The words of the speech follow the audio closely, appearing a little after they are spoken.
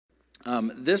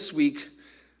This week,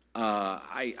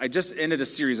 I just ended a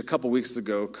series a couple weeks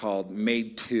ago called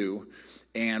Made To,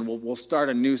 and we'll start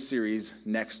a new series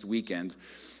next weekend.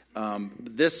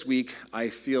 This week, I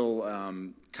feel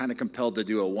kind of compelled to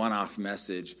do a one-off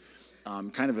message,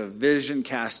 kind of a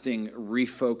vision-casting,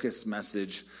 refocused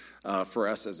message for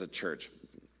us as a church.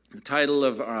 The title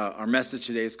of our message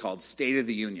today is called State of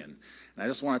the Union. And I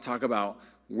just want to talk about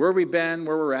where we've been,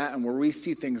 where we're at, and where we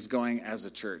see things going as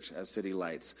a church, as City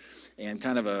Lights. And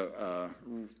kind of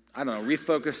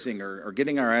refocusing or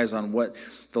getting our eyes on what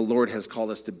the Lord has called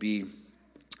us to be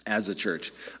as a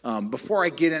church. Before I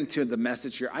get into the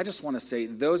message here, I just want to say,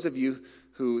 those of you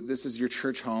who, this is your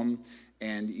church home,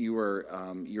 and you are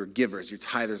your givers, your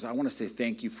tithers, I want to say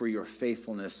thank you for your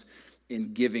faithfulness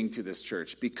in giving to this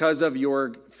church. Because of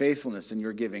your faithfulness and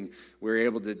your giving, we're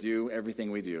able to do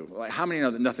everything we do. Like, how many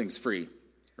know that nothing's free,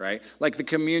 right? Like the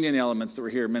communion elements that were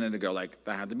here a minute ago, like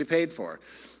that had to be paid for.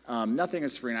 Nothing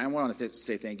is free. And I want to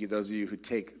say thank you, those of you who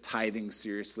take tithing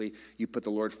seriously. You put the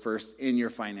Lord first in your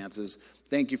finances.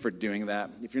 Thank you for doing that.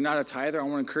 If you're not a tither, I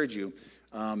want to encourage you,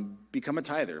 become a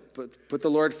tither. Put the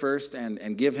Lord first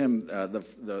and give him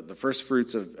the first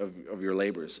fruits of your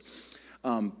labors.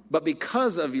 But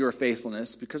because of your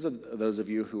faithfulness, because of those of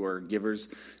you who are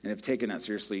givers and have taken that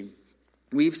seriously,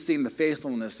 we've seen the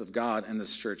faithfulness of God in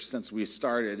this church since we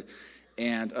started.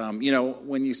 And,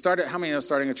 when you started, how many know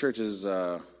starting a church is,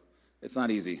 it's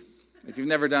not easy. If you've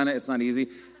never done it, it's not easy.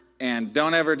 And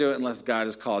don't ever do it unless God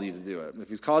has called you to do it. If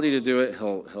he's called you to do it,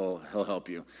 he'll help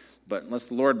you. But unless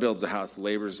the Lord builds a house,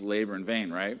 labor in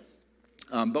vain, right?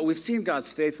 But we've seen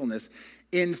God's faithfulness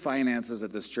in finances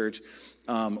at this church.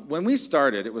 When we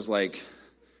started, it was like,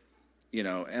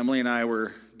 Emily and I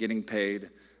were getting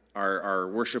paid. Our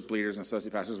worship leaders and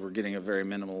associate pastors were getting a very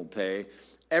minimal pay.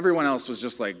 Everyone else was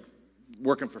just like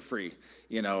working for free.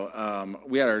 We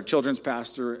had our children's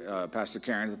pastor, Pastor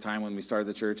Karen, at the time when we started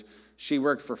the church. She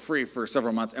worked for free for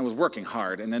several months and was working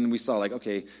hard. And then we saw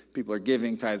okay, people are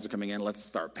giving, tithes are coming in. Let's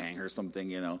start paying her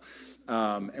something, And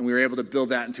we were able to build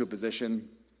that into a position.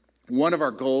 One of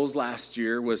our goals last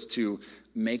year was to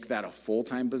make that a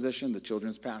full-time position, the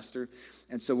children's pastor.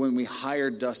 And so when we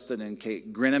hired Dustin and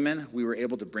Kate Grinneman, we were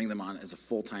able to bring them on as a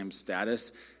full-time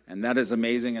status. And that is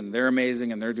amazing, and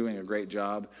they're doing a great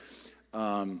job.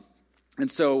 And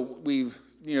so we've,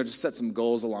 just set some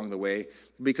goals along the way,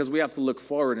 because we have to look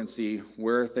forward and see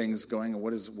where are things going and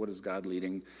what is God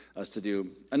leading us to do.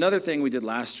 Another thing we did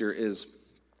last year is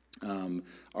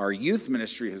our youth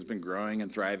ministry has been growing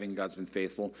and thriving. God's been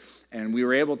faithful. And we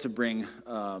were able to bring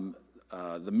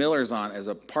the Millers on as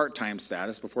a part-time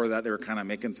status. Before that, they were kind of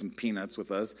making some peanuts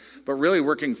with us, but really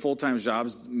working full-time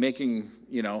jobs,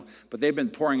 but they've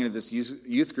been pouring into this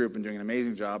youth group and doing an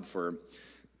amazing job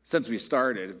since we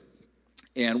started.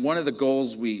 And one of the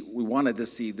goals we wanted to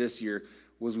see this year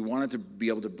was we wanted to be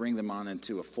able to bring them on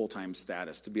into a full-time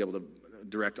status, to be able to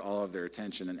direct all of their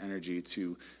attention and energy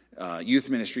to youth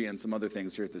ministry and some other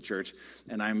things here at the church.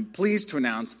 And I'm pleased to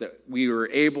announce that we were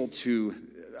able to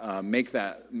make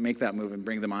that move and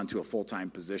bring them onto a full-time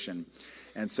position.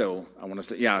 And so I want to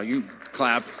say, you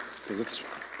clap, because it's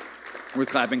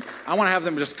worth clapping. I want to have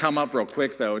them just come up real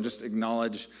quick, though, and just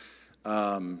acknowledge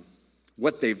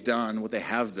what they've done, what they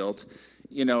have built.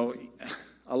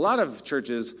 A lot of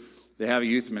churches, they have a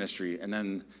youth ministry, and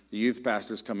then the youth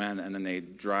pastors come in, and then they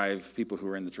drive people who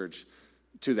are in the church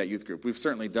to that youth group. We've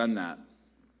certainly done that.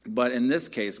 But in this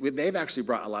case, they've actually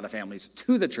brought a lot of families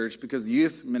to the church because the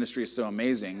youth ministry is so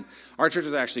amazing. Our church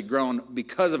has actually grown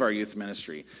because of our youth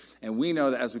ministry. And we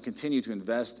know that as we continue to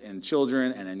invest in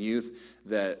children and in youth,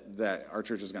 that our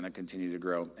church is going to continue to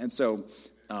grow. And so,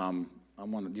 do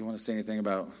you want to say anything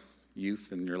about youth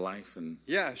in your life?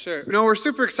 Yeah, sure. We're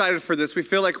super excited for this. We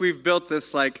feel like we've built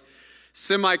this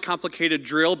semi-complicated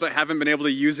drill, but haven't been able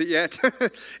to use it yet.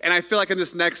 And I feel like in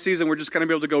this next season, we're just going to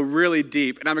be able to go really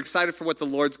deep. And I'm excited for what the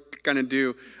Lord's going to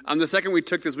do. The second we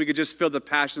took this, we could just feel the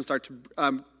passion start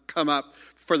to come up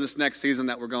for this next season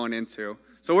that we're going into.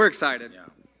 So we're excited. Yeah.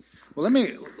 Well, let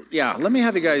me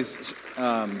have you guys,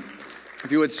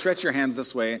 if you would stretch your hands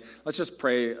this way, let's just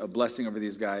pray a blessing over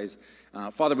these guys.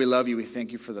 Father, we love you. We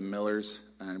thank you for the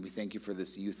Millers, and we thank you for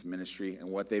this youth ministry and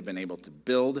what they've been able to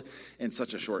build in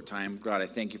such a short time. God, I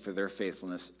thank you for their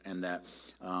faithfulness, and that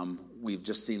we've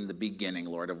just seen the beginning,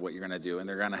 Lord, of what you're going to do. And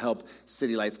they're going to help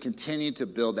City Lights continue to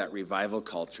build that revival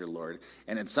culture, Lord,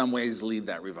 and in some ways lead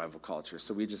that revival culture.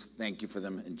 So we just thank you for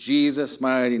them in Jesus'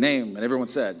 mighty name. And everyone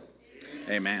said,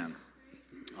 Amen.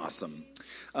 Awesome.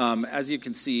 As you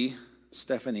can see,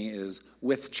 Stephanie is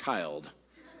with child,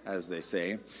 as they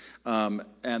say.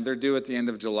 And they're due at the end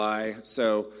of July.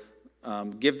 So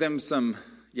give them some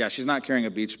Yeah, she's not carrying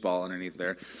a beach ball underneath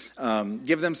there.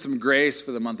 Give them some grace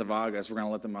for the month of August. We're going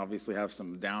to let them obviously have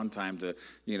some downtime to,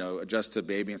 adjust to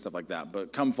baby and stuff like that.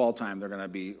 But come fall time, they're going to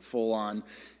be full on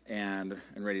and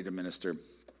ready to minister.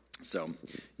 So,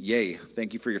 yay.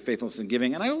 Thank you for your faithfulness in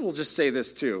giving. And I will just say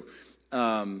this too.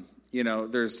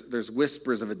 There's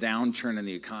whispers of a downturn in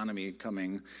the economy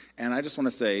coming. And I just want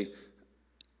to say,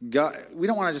 God, we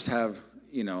don't want to just have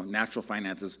natural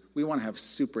finances. We want to have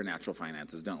supernatural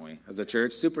finances, don't we? As a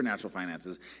church, supernatural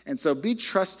finances. And so be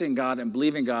trusting God and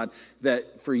believing God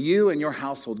that for you and your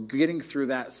household, getting through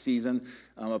that season,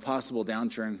 a possible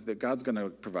downturn, that God's going to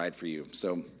provide for you.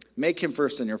 So make him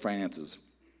first in your finances.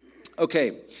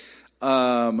 Okay.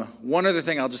 One other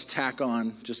thing I'll just tack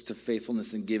on just to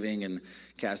faithfulness in giving and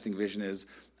casting vision is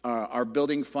our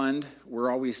building fund. We're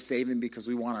always saving because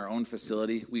we want our own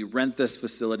facility. We rent this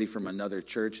facility from another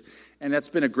church, and that's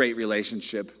been a great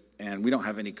relationship, and we don't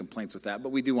have any complaints with that,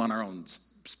 but we do want our own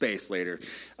space later.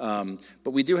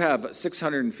 But we do have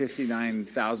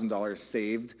 $659,000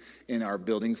 saved in our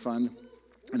building fund,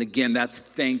 and again, that's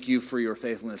thank you for your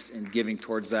faithfulness in giving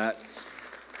towards that.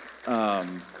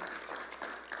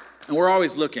 And we're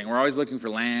always looking for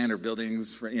land or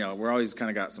buildings. We're always kind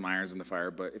of got some irons in the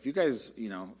fire. But if you guys,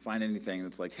 find anything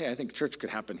that's like, hey, I think church could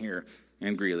happen here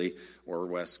in Greeley or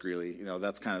West Greeley,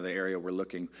 that's kind of the area we're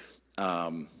looking.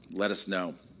 Let us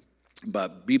know.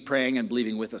 But be praying and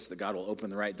believing with us that God will open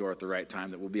the right door at the right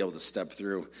time, that we'll be able to step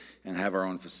through and have our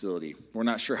own facility. We're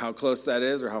not sure how close that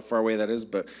is or how far away that is,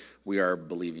 but we are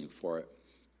believing for it.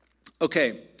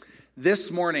 Okay,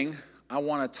 this morning I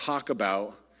want to talk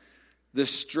about the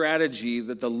strategy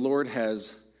that the Lord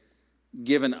has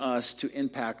given us to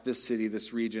impact this city,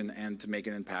 this region, and to make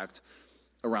an impact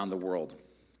around the world.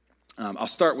 I'll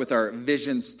start with our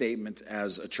vision statement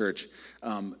as a church.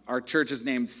 Our church is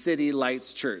named City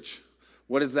Lights Church.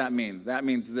 What does that mean? That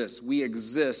means this: we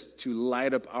exist to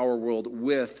light up our world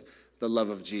with the love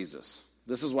of Jesus.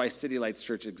 This is why City Lights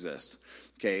Church exists.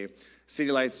 Okay, City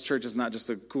Lights Church is not just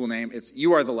a cool name. It's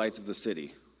you are the lights of the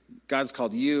city. God's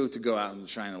called you to go out and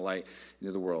shine a light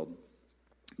into the world.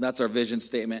 That's our vision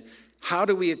statement. How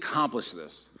do we accomplish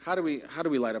this? How do we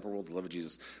light up our world with the love of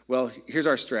Jesus? Well, here's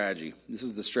our strategy. This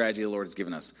is the strategy the Lord has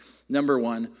given us. Number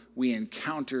one, we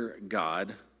encounter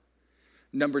God.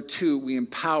 Number two, we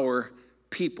empower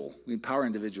people. We empower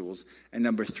individuals. And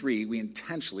number three, we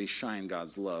intentionally shine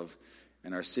God's love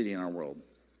in our city and our world.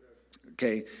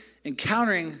 Okay,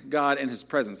 encountering God in his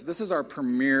presence. This is our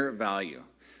premier value.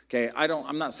 Okay,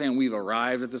 I'm not saying we've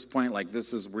arrived at this point, like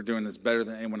we're doing this better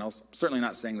than anyone else. I'm certainly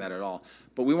not saying that at all.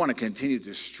 But we want to continue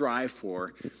to strive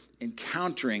for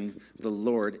encountering the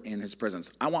Lord in his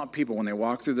presence. I want people, when they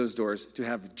walk through those doors, to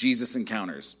have Jesus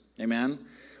encounters. Amen?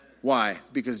 Why?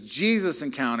 Because Jesus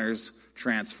encounters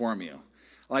transform you.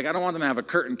 Like, I don't want them to have a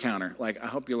curtain counter. Like, I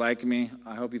hope you like me.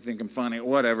 I hope you think I'm funny,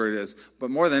 whatever it is. But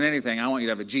more than anything, I want you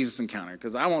to have a Jesus encounter,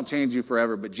 because I won't change you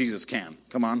forever, but Jesus can.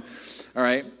 Come on. All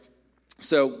right?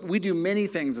 So we do many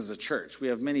things as a church. We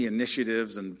have many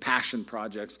initiatives and passion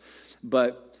projects,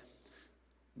 but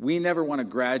we never want to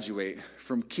graduate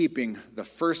from keeping the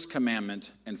first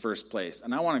commandment in first place.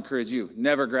 And I want to encourage you,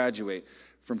 never graduate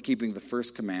from keeping the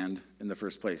first command in the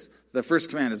first place. The first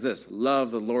command is this: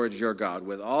 love the Lord your God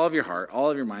with all of your heart,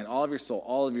 all of your mind, all of your soul,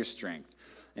 all of your strength.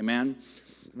 Amen?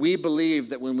 We believe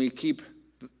that when we keep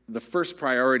the first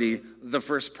priority,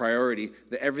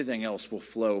 that everything else will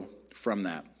flow from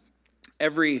that.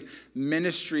 Every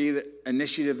ministry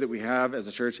initiative that we have as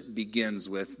a church begins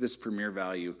with this premier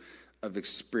value of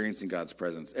experiencing God's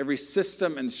presence. Every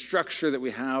system and structure that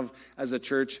we have as a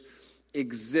church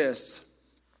exists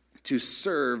to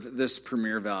serve this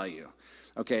premier value.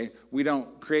 Okay? We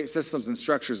don't create systems and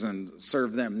structures and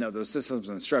serve them. No, those systems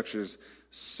and structures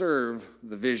serve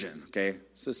the vision. Okay?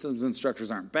 Systems and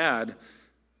structures aren't bad.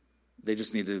 They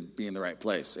just need to be in the right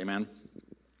place. Amen?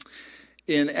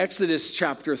 In Exodus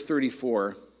chapter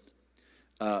 34,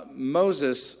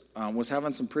 Moses was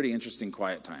having some pretty interesting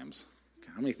quiet times.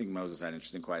 How many think Moses had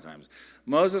interesting quiet times?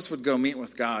 Moses would go meet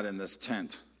with God in this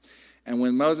tent. And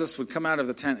when Moses would come out of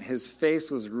the tent, his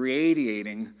face was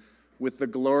radiating with the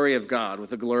glory of God,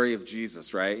 with the glory of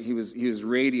Jesus, right? He was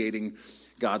radiating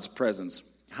God's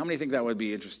presence. How many think that would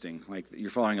be interesting? Like,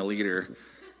 you're following a leader.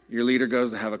 Your leader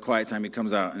goes to have a quiet time. He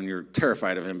comes out and you're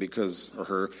terrified of him because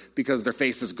their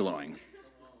face is glowing.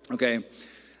 Okay,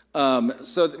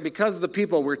 so because the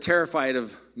people were terrified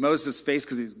of Moses' face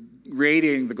because he's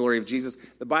radiating the glory of Jesus,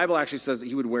 the Bible actually says that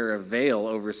he would wear a veil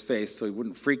over his face so he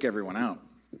wouldn't freak everyone out.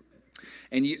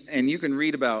 And you can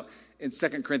read about in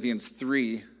 2 Corinthians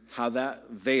 3 how that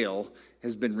veil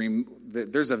has been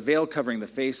removed. There's a veil covering the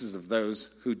faces of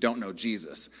those who don't know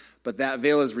Jesus. but that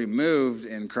veil is removed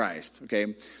in Christ,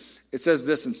 okay? It says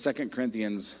this in 2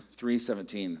 Corinthians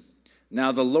 3:17.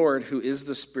 Now the Lord is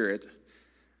the Spirit,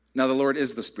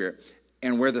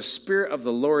 and where the Spirit of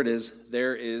the Lord is,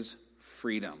 there is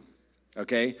freedom,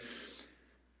 okay?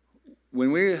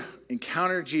 When we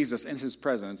encounter Jesus in his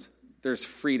presence, there's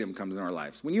freedom comes in our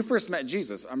lives. When you first met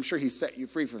Jesus, I'm sure he set you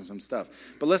free from some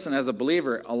stuff. But listen, as a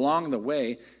believer, along the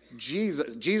way,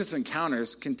 Jesus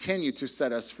encounters continue to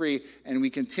set us free, and we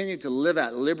continue to live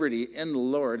at liberty in the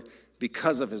Lord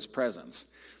because of his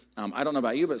presence. I don't know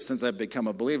about you, but since I've become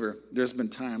a believer, there's been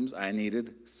times I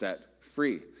needed set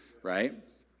free, right?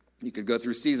 You could go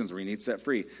through seasons where you need set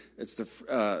free. It's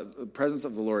the presence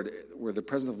of the Lord. Where the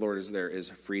presence of the Lord is, there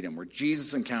is freedom. Where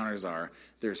Jesus encounters are,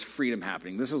 there's freedom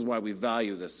happening. This is why we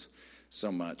value this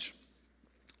so much.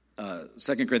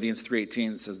 2 Corinthians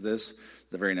 3:18 says this,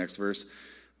 the very next verse.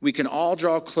 We can all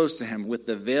draw close to him with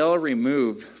the veil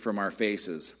removed from our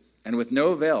faces. And with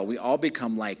no veil, we all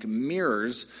become like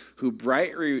mirrors who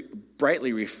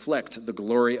brightly reflect the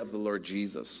glory of the Lord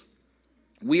Jesus.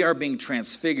 We are being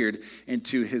transfigured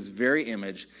into his very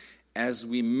image as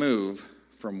we move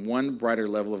from one brighter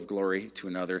level of glory to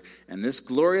another. And this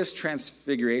glorious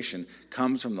transfiguration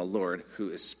comes from the Lord who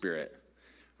is Spirit.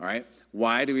 All right?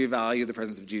 Why do we value the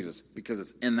presence of Jesus? Because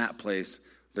it's in that place.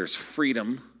 There's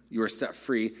freedom. You are set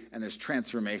free. And there's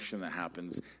transformation that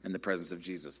happens in the presence of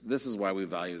Jesus. This is why we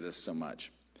value this so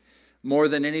much. More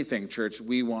than anything, church,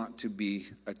 we want to be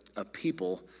a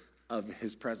people of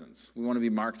his presence. We want to be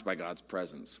marked by God's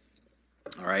presence.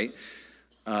 All right?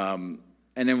 And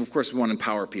then, of course, we want to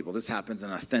empower people. This happens in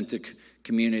an authentic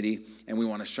community, and we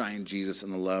want to shine Jesus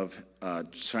in the love,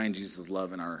 shine Jesus'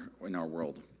 love in our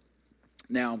world.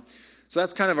 Now, so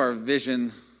that's kind of our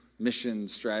vision, mission,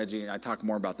 strategy, and I talk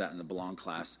more about that in the Belong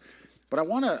class. But I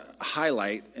want to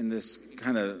highlight in this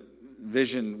kind of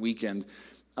vision weekend,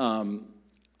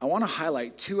 I want to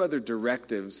highlight two other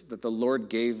directives that the Lord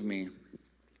gave me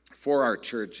for our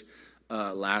church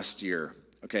last year,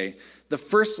 okay? The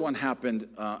first one happened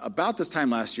about this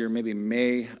time last year, maybe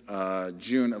May,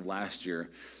 June of last year.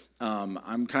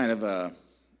 I'm kind of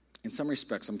in some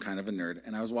respects, I'm kind of a nerd,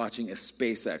 and I was watching a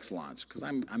SpaceX launch, because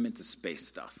I'm into space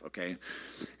stuff, okay?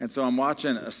 And so I'm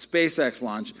watching a SpaceX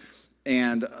launch,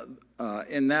 and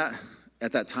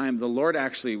at that time, the Lord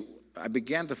actually, I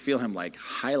began to feel him like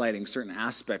highlighting certain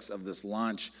aspects of this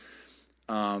launch,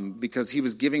 because he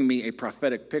was giving me a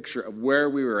prophetic picture of where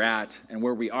we were at and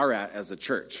where we are at as a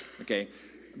church, okay?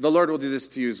 The Lord will do this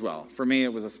to you as well. For me,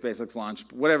 it was a SpaceX launch.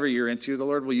 Whatever you're into, the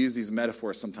Lord will use these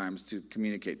metaphors sometimes to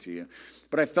communicate to you.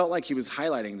 But I felt like he was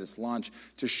highlighting this launch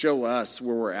to show us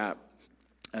where we're at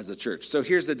as a church. So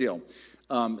here's the deal.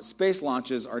 Space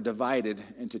launches are divided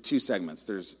into two segments.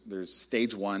 There's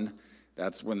stage one.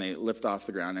 That's when they lift off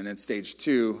the ground. And then stage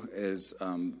two is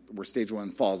where stage one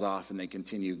falls off and they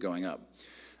continue going up.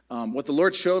 What the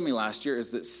Lord showed me last year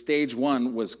is that stage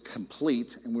one was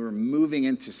complete and we were moving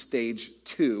into stage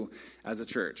two as a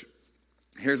church.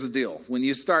 Here's the deal. When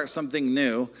you start something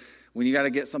new, when you got to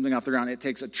get something off the ground, it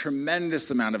takes a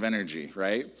tremendous amount of energy,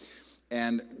 right?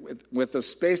 And with the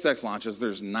SpaceX launches,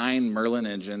 there's 9 Merlin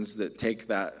engines that take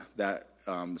that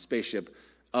spaceship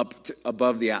up to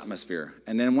above the atmosphere.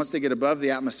 And then once they get above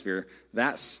the atmosphere,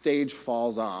 that stage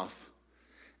falls off.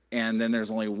 And then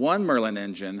there's only 1 Merlin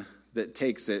engine that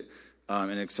takes it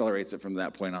and accelerates it from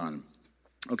that point on.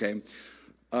 Okay.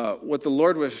 What the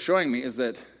Lord was showing me is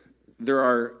that there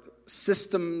are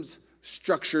systems,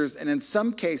 structures, and in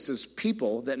some cases,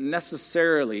 people that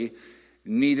necessarily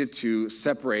needed to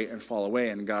separate and fall away.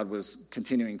 And God was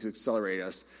continuing to accelerate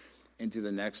us into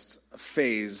the next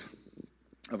phase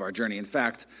of our journey. In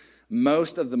fact,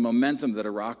 most of the momentum that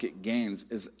a rocket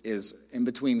gains is in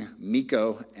between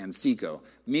MECO and SECO.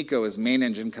 MECO is main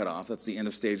engine cutoff. That's the end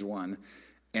of stage one.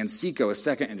 And SECO is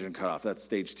second engine cutoff. That's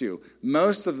stage two.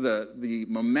 Most of the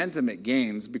momentum it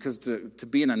gains, because to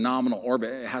be in a nominal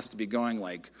orbit, it has to be going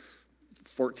like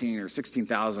 14 or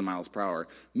 16,000 miles per hour.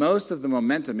 Most of the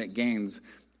momentum it gains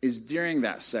is during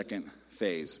that second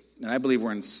phase. And I believe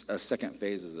we're in a second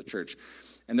phase as a church.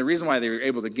 And the reason why they were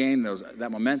able to gain that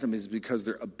momentum is because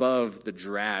they're above the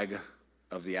drag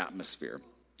of the atmosphere.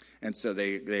 And so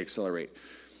they accelerate.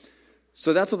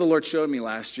 So that's what the Lord showed me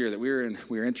last year, that we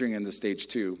were entering into stage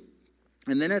two.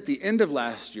 And then at the end of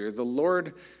last year, the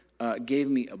Lord gave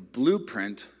me a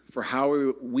blueprint for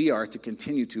how we are to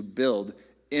continue to build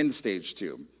in stage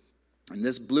two. And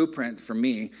this blueprint for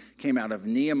me came out of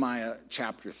Nehemiah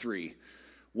chapter 3.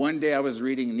 One day I was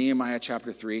reading Nehemiah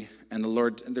chapter 3, and the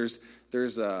Lord,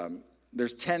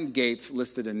 there's 10 gates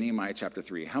listed in Nehemiah chapter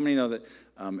 3. How many know that,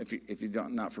 if you're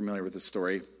not familiar with the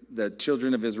story, the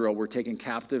children of Israel were taken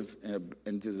captive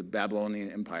into the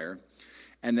Babylonian Empire.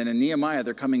 And then in Nehemiah,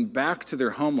 they're coming back to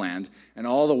their homeland, and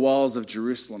all the walls of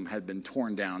Jerusalem had been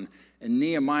torn down. And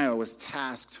Nehemiah was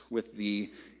tasked with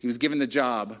he was given the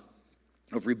job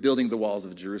of rebuilding the walls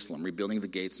of Jerusalem, rebuilding the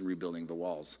gates and rebuilding the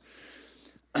walls.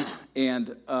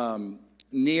 And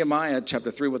Nehemiah chapter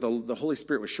 3, what the Holy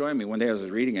Spirit was showing me one day as I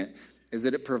was reading it, is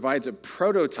that it provides a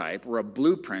prototype or a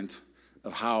blueprint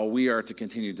of how we are to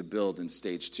continue to build in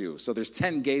stage 2. So there's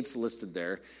 10 gates listed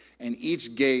there, and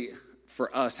each gate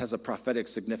for us has a prophetic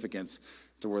significance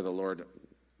to where the Lord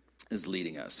is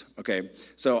leading us. Okay,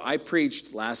 so I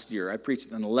preached last year, an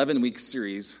 11-week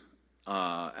series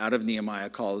out of Nehemiah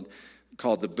called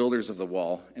The Builders of the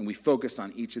Wall, and we focused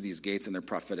on each of these gates and their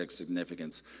prophetic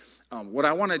significance. What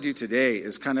I want to do today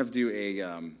is kind of do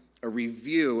a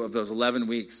review of those 11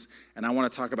 weeks, and I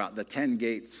want to talk about the 10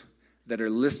 gates that are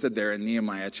listed there in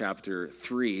Nehemiah chapter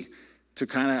 3 to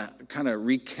kind of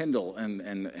rekindle and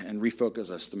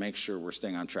refocus us to make sure we're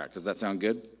staying on track. Does that sound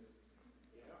good?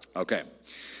 Okay.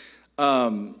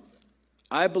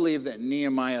 I believe that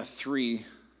Nehemiah 3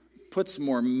 puts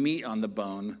more meat on the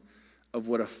bone of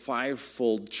what a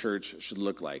fivefold church should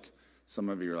look like. Some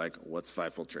of you are like, what's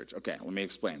fivefold church? Okay, let me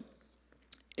explain.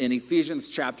 In Ephesians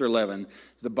chapter 11,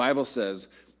 the Bible says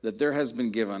that there has been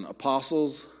given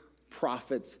apostles,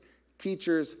 prophets,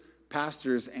 teachers,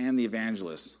 pastors, and the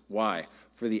evangelists. Why?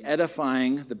 For the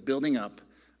edifying, the building up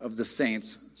of the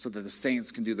saints so that the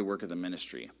saints can do the work of the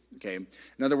ministry. Okay?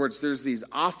 In other words, there's these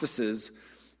offices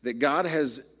that God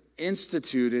has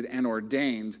instituted and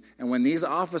ordained, and when these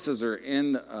offices are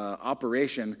in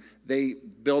operation, they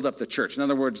build up the church. In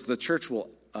other words, the church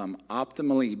will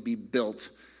optimally be built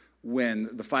when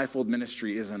the fivefold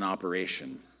ministry is in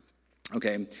operation.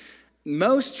 Okay?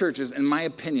 Most churches, in my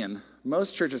opinion,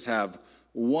 have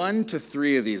 1 to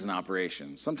 3 of these in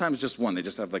operation. Sometimes just one. They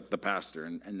just have like the pastor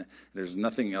and there's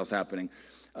nothing else happening.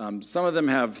 Some of them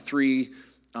have 3,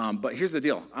 but here's the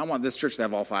deal. I want this church to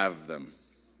have all 5 of them.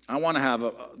 I want to have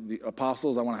the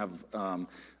apostles. I want to have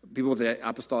people with the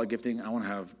apostolic gifting. I want to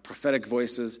have prophetic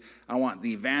voices. I want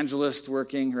the evangelist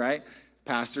working, right?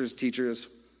 Pastors,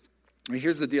 teachers. I mean,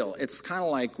 here's the deal. It's kind of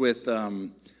like with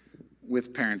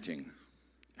parenting.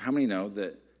 How many know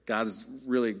that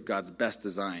God's best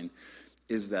design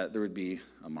is that there would be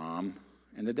a mom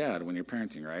and a dad when you're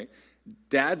parenting, right?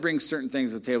 Dad brings certain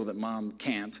things to the table that mom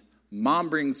can't. Mom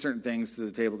brings certain things to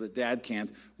the table that dad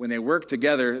can't. When they work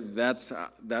together, that's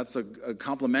a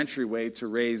complementary way to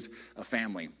raise a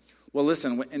family. Well,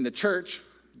 listen, in the church,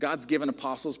 God's given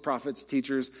apostles, prophets,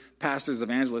 teachers, pastors,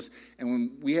 evangelists, and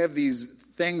when we have these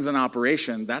things in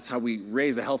operation, that's how we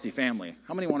raise a healthy family.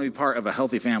 How many want to be part of a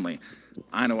healthy family?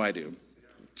 I know I do.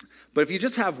 But if you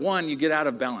just have one, you get out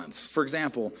of balance. For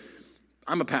example,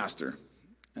 I'm a pastor,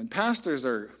 and pastors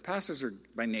are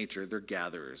by nature, they're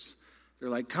gatherers. They're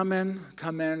like, come in,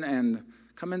 and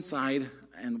come inside,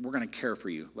 and we're going to care for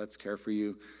you. Let's care for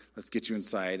you. Let's get you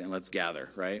inside, and let's gather,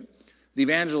 right? The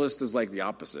evangelist is like the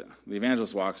opposite. The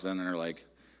evangelist walks in, and they're like,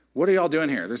 what are y'all doing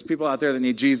here? There's people out there that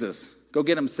need Jesus. Go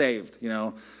get them saved, you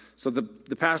know. So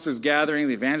the pastor's gathering,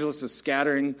 the evangelist is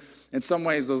scattering. In some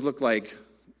ways, those look like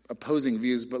opposing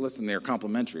views, but listen, they're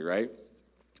complementary, right?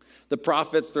 The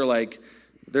prophets,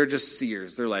 they're just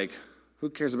seers. They're like, who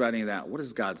cares about any of that? What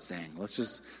is God saying? Let's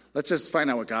just find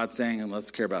out what God's saying and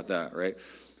let's care about that, right?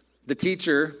 The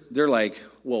teacher, they're like,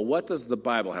 well, what does the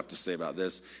Bible have to say about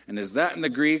this? And is that in the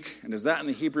Greek? And is that in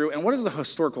the Hebrew? And what is the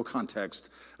historical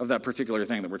context of that particular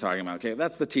thing that we're talking about? Okay,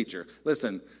 that's the teacher.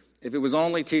 Listen, if it was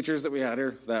only teachers that we had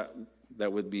here, that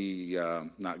would be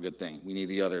not a good thing. We need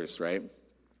the others, right?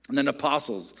 And then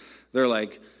apostles, they're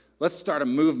like, let's start a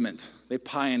movement. They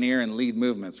pioneer and lead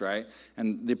movements, right?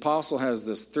 And the apostle has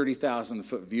this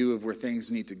 30,000-foot view of where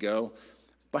things need to go.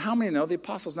 But how many know the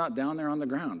apostle's not down there on the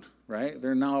ground, right?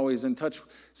 They're not always in touch.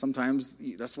 Sometimes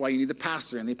that's why you need the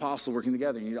pastor and the apostle working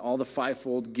together. You need all the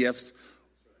fivefold gifts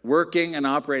working and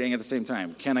operating at the same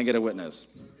time. Can I get a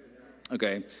witness?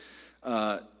 Okay.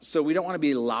 So we don't want to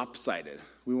be lopsided.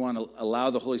 We want to allow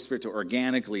the Holy Spirit to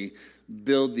organically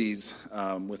build these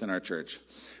within our church.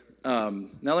 Now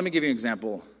let me give you an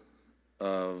example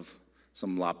of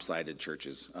some lopsided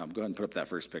churches. Go ahead and put up that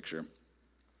first picture.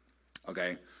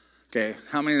 Okay,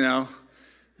 how many know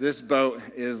this boat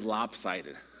is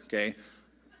lopsided? Okay,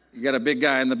 you got a big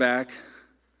guy in the back,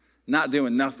 not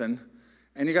doing nothing,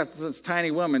 and you got this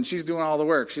tiny woman. She's doing all the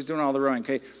work. She's doing all the rowing.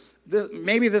 Okay,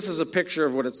 maybe this is a picture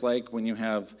of what it's like when you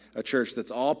have a church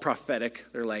that's all prophetic.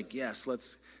 They're like, yes,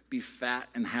 let's be fat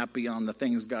and happy on the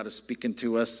things God is speaking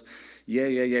to us.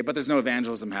 Yeah. But there's no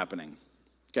evangelism happening.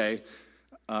 Okay,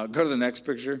 go to the next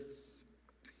picture.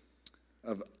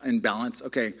 of imbalance.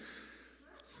 Okay,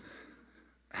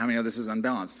 how many know this is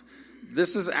unbalanced?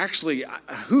 This is actually,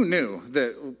 who knew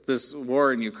that this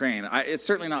war in Ukraine, it's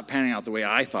certainly not panning out the way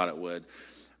I thought it would.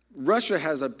 Russia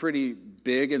has a pretty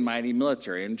big and mighty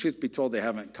military, and truth be told, they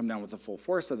haven't come down with the full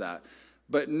force of that.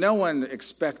 But no one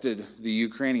expected the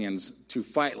Ukrainians to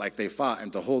fight like they fought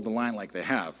and to hold the line like they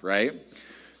have, right?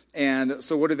 And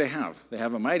so what do they have? They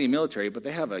have a mighty military, but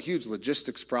they have a huge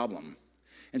logistics problem.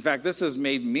 In fact, this has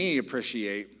made me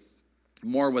appreciate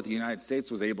more what the United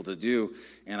States was able to do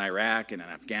in Iraq and in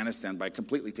Afghanistan by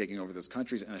completely taking over those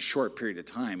countries in a short period of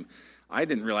time. I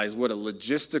didn't realize what a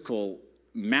logistical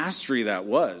mastery that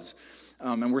was.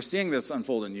 And we're seeing this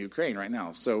unfold in Ukraine right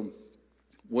now. So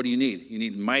what do you need? You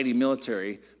need mighty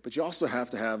military, but you also have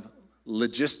to have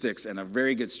logistics and a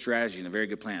very good strategy and a very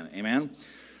good plan. Amen?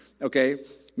 Okay,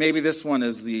 maybe this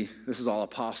is all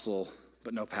apostle,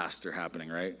 but no pastor happening,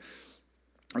 right?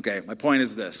 Okay, my point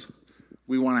is this.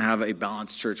 We want to have a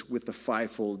balanced church with the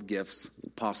fivefold gifts,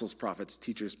 apostles, prophets,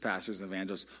 teachers, pastors, and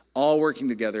evangelists, all working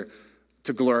together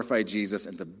to glorify Jesus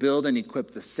and to build and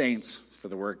equip the saints for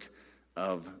the work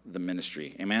of the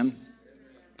ministry. Amen?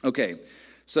 Okay,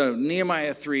 so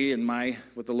Nehemiah 3 and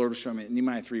what the Lord was showing me,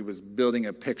 Nehemiah 3 was building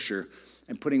a picture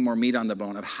and putting more meat on the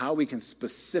bone of how we can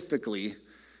specifically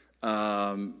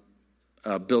build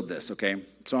this, okay?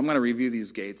 So I'm going to review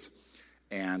these gates.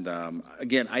 And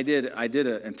again, I did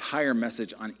an entire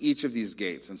message on each of these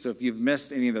gates. And so if you've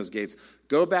missed any of those gates,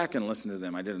 go back and listen to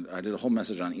them. I did a whole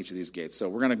message on each of these gates. So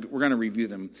we're gonna review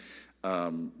them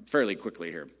fairly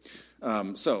quickly here.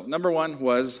 So number one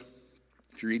was,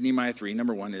 if you read Nehemiah 3,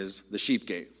 number one is the sheep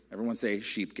gate. Everyone say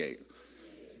sheep gate.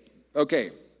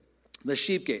 Okay, the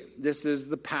sheep gate. This is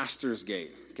the pastor's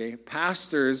gate. Okay,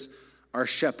 pastors are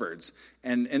shepherds,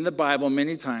 and in the Bible,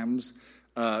 many times,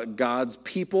 God's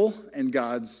people and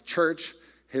God's church,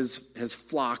 his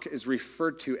flock is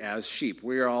referred to as sheep.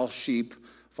 We are all sheep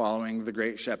following the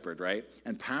great shepherd, right?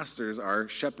 And pastors are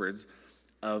shepherds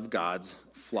of God's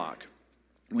flock.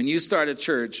 When you start a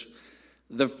church,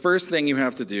 the first thing you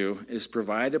have to do is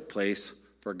provide a place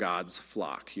for God's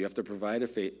flock. You have to provide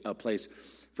a place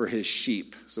for his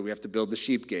sheep. So we have to build the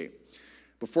sheep gate.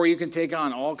 Before you can take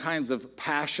on all kinds of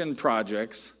passion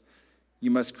projects, you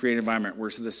must create an environment where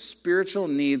the spiritual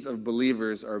needs of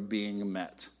believers are being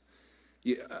met.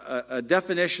 A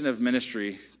definition of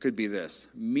ministry could be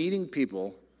this: meeting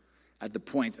people at the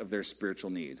point of their spiritual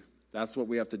need. That's what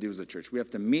we have to do as a church. We have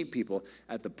to meet people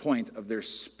at the point of their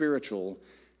spiritual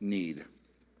need.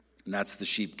 And that's the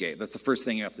sheep gate. That's the first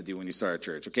thing you have to do when you start a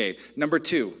church. Okay, number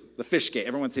two, the fish gate.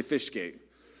 Everyone say fish gate.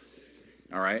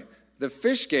 All right. The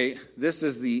fish gate, this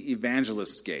is the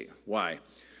evangelist's gate. Why?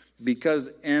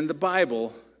 Because in the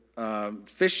Bible,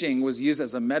 fishing was used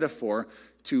as a metaphor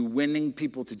to winning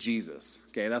people to Jesus.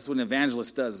 Okay, that's what an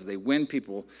evangelist does, is they win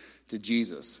people to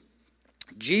Jesus.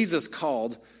 Jesus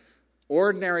called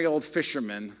ordinary old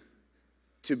fishermen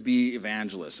to be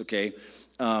evangelists, okay?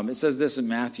 It says this in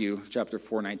Matthew chapter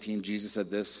 4:19. Jesus said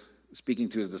this, speaking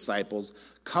to his disciples.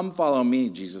 "Come follow me,"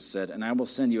 Jesus said, "and I will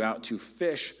send you out to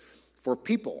fish for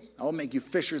people. I will make you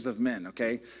fishers of men,"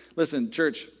 okay? Listen,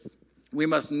 church, we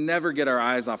must never get our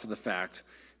eyes off of the fact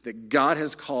that God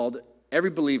has called every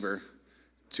believer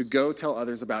to go tell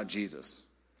others about Jesus.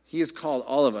 He has called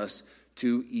all of us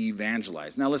to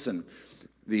evangelize. Now listen,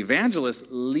 the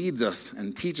evangelist leads us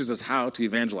and teaches us how to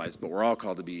evangelize, but we're all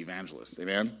called to be evangelists.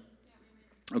 Amen?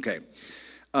 Okay.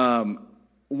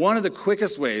 One of the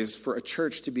quickest ways for a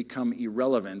church to become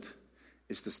irrelevant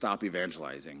is to stop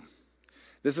evangelizing.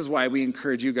 This is why we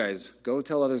encourage you guys, go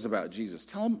tell others about Jesus.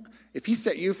 Tell them, if he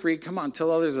set you free, come on, tell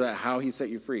others about how he set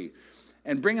you free.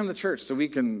 And bring them to church so we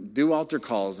can do altar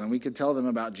calls and we can tell them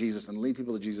about Jesus and lead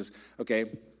people to Jesus.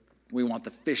 Okay, we want the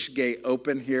fish gate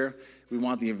open here. We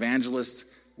want the evangelist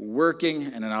working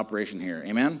and in operation here.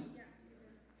 Amen?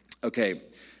 Okay,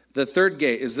 the third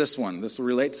gate is this one. This will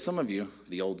relate to some of you,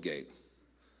 the old gate.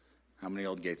 How many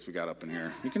old gates we got up in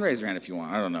here? You can raise your hand if you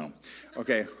want. I don't know.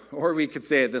 Okay. Or we could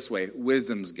say it this way,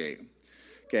 wisdom's gate.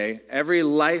 Okay. Every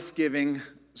life-giving,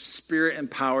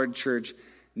 spirit-empowered church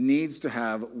needs to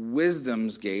have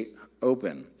wisdom's gate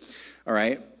open. All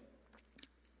right.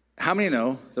 How many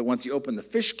know that once you open the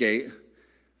fish gate,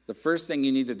 the first thing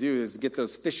you need to do is get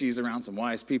those fishies around some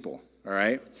wise people? All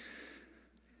right.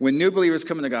 When new believers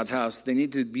come into God's house, they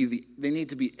need to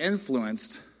be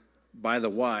influenced by the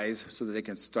wise so that they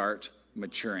can start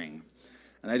maturing.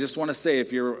 And I just want to say,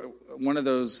 if you're one of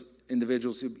those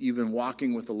individuals who you've been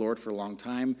walking with the Lord for a long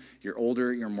time, you're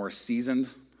older, you're more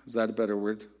seasoned. Is that a better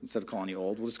word? Instead of calling you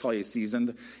old, we'll just call you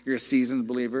seasoned. You're a seasoned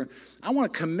believer. I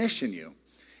want to commission you.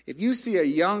 If you see a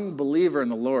young believer in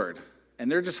the Lord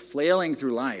and they're just flailing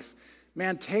through life,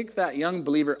 Man, take that young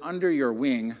believer under your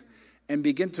wing and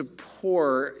begin to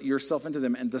pour yourself into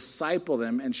them and disciple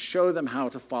them and show them how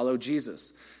to follow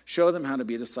Jesus. Show them how to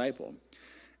be a disciple.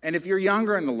 And if you're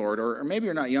younger in the Lord, or maybe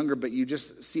you're not younger, but you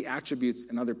just see attributes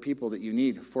in other people that you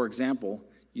need. For example,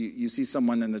 you see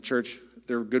someone in the church,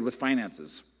 they're good with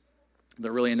finances.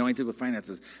 They're really anointed with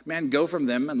finances. Man, go from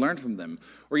them and learn from them.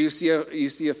 Or you see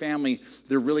a family,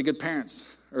 they're really good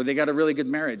parents, or they got a really good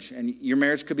marriage, and your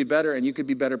marriage could be better, and you could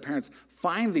be better parents.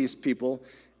 Find these people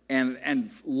and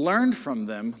learn from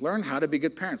them. Learn how to be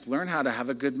good parents. Learn how to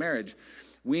have a good marriage.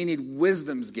 We need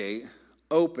Wisdom's Gate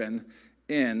open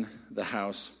in the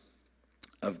house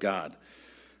of God.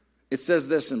 It says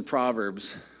this in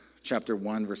Proverbs chapter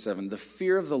 1, verse 7. The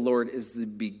fear of the Lord is the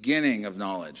beginning of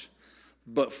knowledge,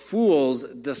 but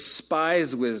fools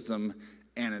despise wisdom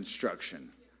and instruction.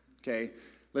 Okay?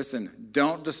 Listen,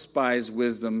 don't despise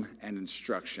wisdom and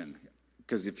instruction,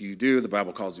 because if you do, the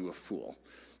Bible calls you a fool.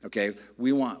 Okay?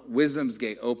 We want Wisdom's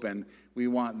Gate open. We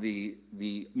want the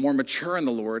more mature in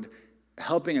the Lord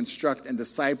helping instruct and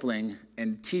discipling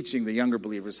and teaching the younger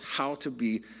believers how to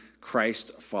be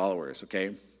Christ followers,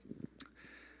 okay?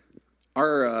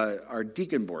 Our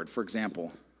deacon board, for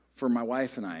example, for my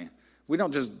wife and I, we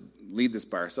don't just lead this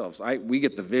by ourselves. We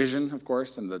get the vision, of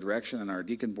course, and the direction, and our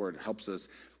deacon board helps us,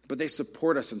 but they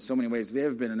support us in so many ways. They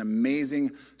have been an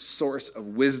amazing source of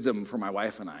wisdom for my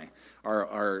wife and I,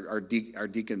 our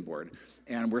deacon board.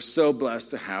 And we're so blessed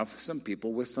to have some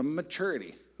people with some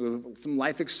maturity, who have some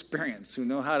life experience, who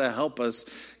know how to help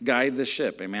us guide the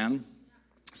ship, amen?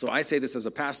 So I say this as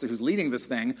a pastor who's leading this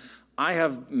thing. I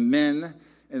have men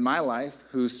in my life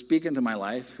who speak into my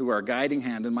life, who are a guiding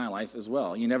hand in my life as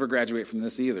well. You never graduate from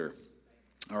this either.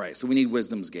 All right, so we need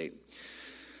Wisdom's Gate.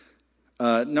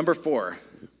 Number 4,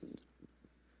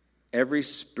 every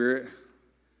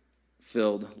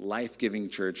Spirit-filled, life-giving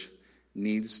church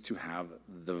needs to have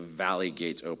the Valley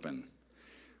Gate open.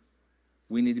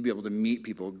 We need to be able to meet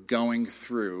people going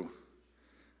through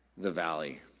the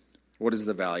valley. What is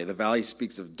the valley? The valley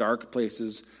speaks of dark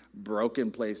places,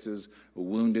 broken places,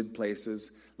 wounded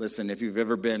places. Listen, if you've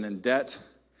ever been in debt,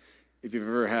 if you've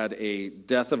ever had a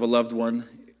death of a loved one,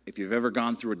 if you've ever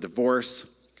gone through a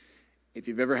divorce, if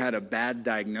you've ever had a bad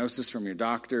diagnosis from your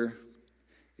doctor,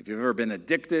 if you've ever been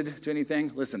addicted to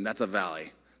anything, listen, that's a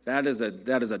valley. That is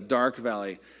a dark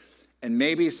valley. And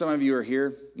maybe some of you are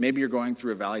here, maybe you're going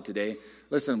through a valley today.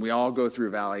 Listen, we all go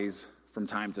through valleys from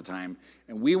time to time,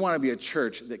 and we want to be a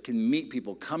church that can meet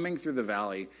people coming through the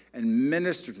valley and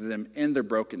minister to them in their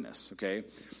brokenness, okay?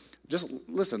 Just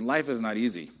listen, life is not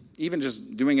easy. Even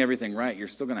just doing everything right, you're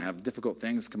still going to have difficult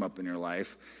things come up in your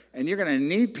life, and you're going to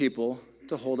need people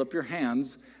to hold up your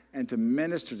hands and to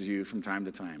minister to you from time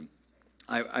to time.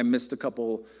 I missed a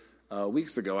couple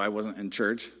weeks ago. I wasn't in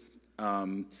church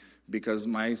because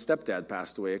my stepdad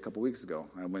passed away a couple weeks ago.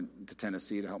 I went to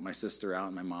Tennessee to help my sister out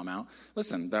and my mom out.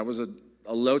 Listen, that was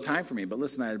a low time for me, but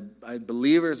listen, I had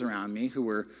believers around me who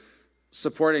were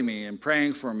supporting me and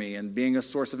praying for me and being a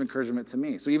source of encouragement to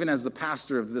me. So even as the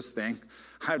pastor of this thing,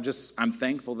 I'm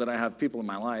thankful that I have people in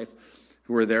my life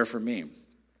who are there for me,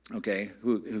 okay,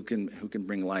 who can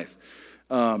bring life.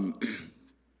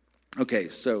 Okay,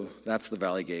 so that's the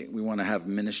Valley Gate. We want to have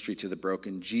ministry to the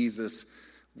broken. Jesus'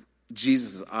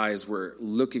 eyes were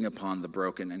looking upon the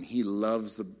broken, and he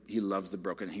loves the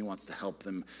broken. He wants to help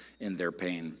them in their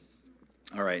pain.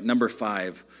 All right, number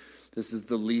 5. This is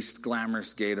the least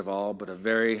glamorous gate of all, but a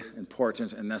very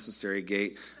important and necessary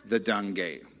gate, the dung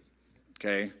gate.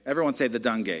 Okay, everyone say the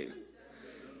dung gate.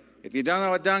 If you don't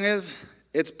know what dung is,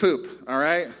 it's poop, all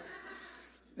right?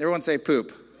 Everyone say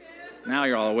poop. Now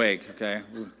you're all awake, okay?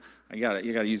 You got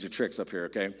to use your tricks up here,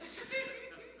 okay?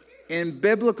 In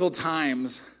biblical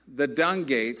times, the dung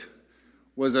gate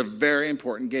was a very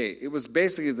important gate. It was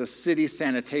basically the city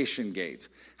sanitation gate.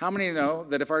 How many know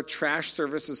that if our trash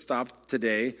services stopped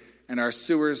today and our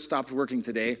sewers stopped working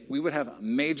today, we would have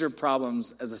major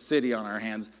problems as a city on our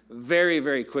hands very,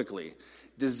 very quickly.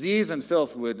 Disease and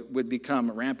filth would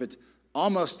become rampant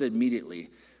almost immediately.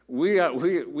 We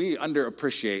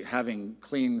underappreciate having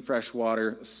clean, fresh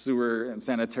water, sewer, and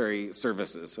sanitary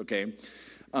services, okay?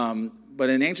 But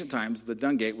in ancient times, the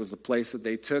dung gate was the place that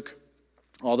they took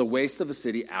all the waste of a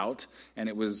city out, and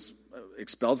it was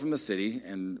expelled from the city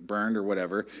and burned or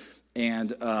whatever.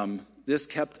 And this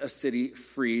kept a city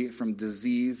free from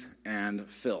disease and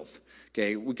filth.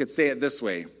 Okay, we could say it this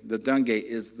way. The dung gate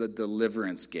is the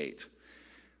deliverance gate.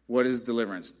 What is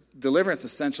deliverance? Deliverance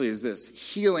essentially is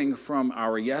this: healing from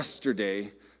our yesterday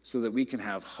so that we can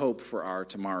have hope for our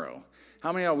tomorrow.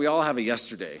 How many of we all have a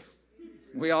yesterday?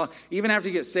 We all, even after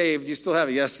you get saved, you still have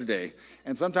a yesterday.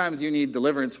 And sometimes you need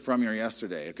deliverance from your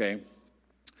yesterday, okay?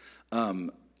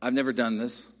 I've never done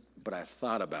this, but I've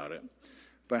thought about it.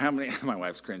 But how many, my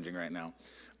wife's cringing right now,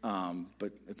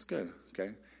 but it's good,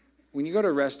 okay? When you go to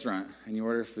a restaurant and you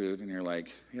order food and you're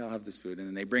like, yeah, I'll have this food, and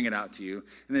then they bring it out to you,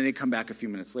 and then they come back a few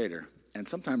minutes later, and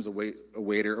sometimes a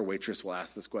waiter or waitress will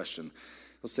ask this question.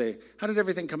 They'll say, how did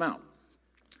everything come out?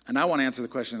 And I want to answer the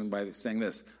question by saying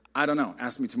this, I don't know,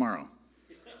 ask me tomorrow.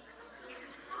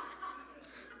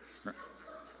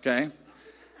 Okay?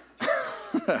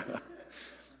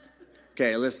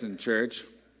 Okay, listen, church.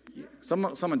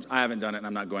 Someone, I haven't done it and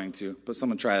I'm not going to, but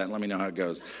someone try that and let me know how it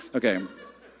goes. Okay.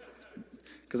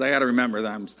 Because I got to remember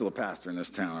that I'm still a pastor in this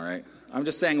town, all right? I'm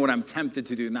just saying what I'm tempted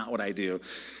to do, not what I do.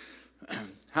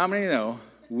 How many know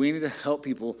we need to help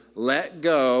people let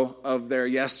go of their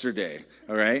yesterday,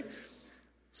 all right?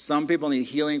 Some people need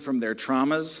healing from their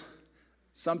traumas.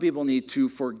 Some people need to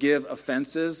forgive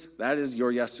offenses. That is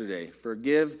your yesterday.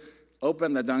 Forgive,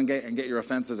 open the dung gate, and get your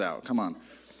offenses out. Come on.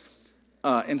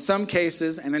 In some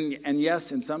cases, and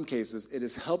yes, in some cases, it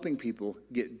is helping people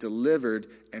get delivered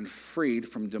and freed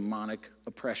from demonic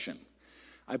oppression.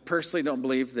 I personally don't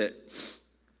believe that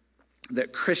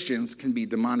Christians can be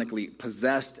demonically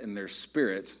possessed in their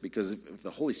spirit, because if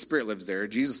the Holy Spirit lives there,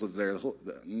 Jesus lives there,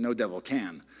 no devil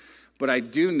can. But I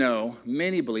do know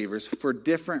many believers, for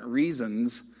different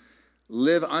reasons,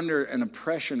 live under an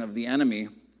oppression of the enemy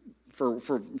for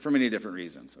many different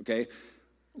reasons, okay?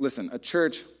 Listen, a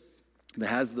church that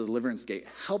has the deliverance gate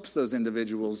helps those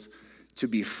individuals to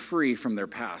be free from their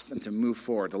past and to move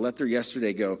forward, to let their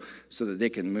yesterday go so that they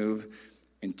can move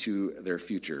into their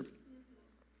future.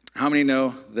 How many know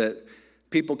that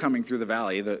people coming through the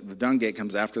valley, the dung gate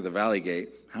comes after the valley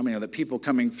gate, how many know that people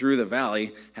coming through the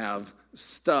valley have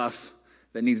stuff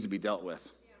that needs to be dealt with,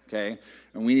 okay?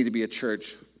 And we need to be a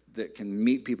church that can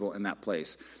meet people in that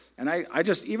place. And I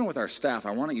just, even with our staff,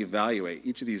 I want to evaluate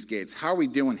each of these gates. How are we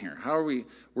doing here?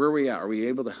 Where are we at? Are we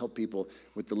able to help people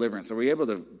with deliverance? Are we able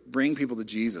to bring people to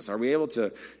Jesus?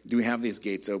 Do we have these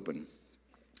gates open?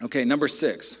 Okay, number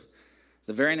 6,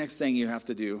 the very next thing you have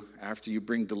to do after you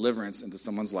bring deliverance into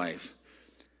someone's life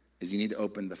is you need to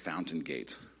open the fountain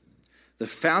gate. The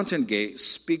fountain gate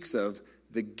speaks of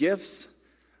the gifts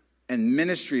and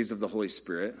ministries of the Holy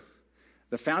Spirit.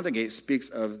 The fountain gate speaks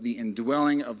of the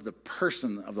indwelling of the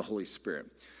person of the Holy Spirit.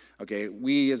 Okay,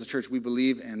 we as a church, we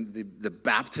believe in the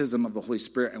baptism of the Holy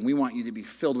Spirit, and we want you to be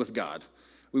filled with God.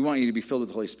 We want you to be filled with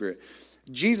the Holy Spirit.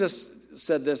 Jesus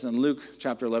said this in Luke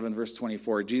chapter 11, verse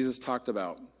 24. Jesus cast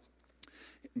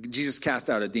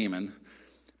out a demon,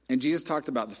 and Jesus talked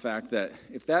about the fact that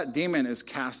if that demon is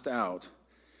cast out,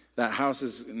 that house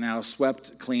is now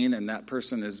swept clean and that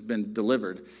person has been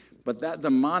delivered. But that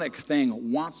demonic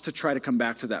thing wants to try to come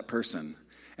back to that person.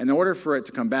 And in order for it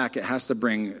to come back, it has to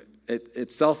bring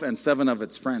itself and 7 of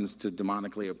its friends to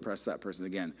demonically oppress that person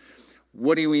again.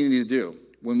 What do we need to do?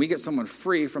 When we get someone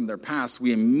free from their past,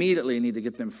 we immediately need to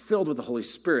get them filled with the Holy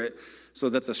Spirit so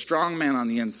that the strong man on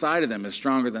the inside of them is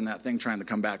stronger than that thing trying to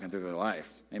come back into their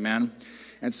life. Amen?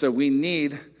 And so we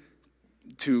need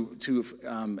to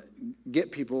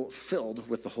get people filled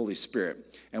with the Holy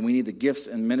Spirit. And we need the gifts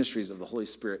and ministries of the Holy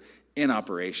Spirit in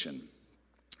operation.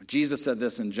 Jesus said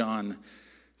this in John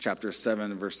chapter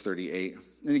 7, verse 38.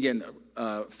 And again,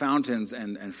 fountains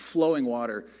and flowing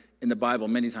water in the Bible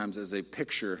many times is a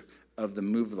picture of the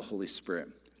move of the Holy Spirit.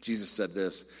 Jesus said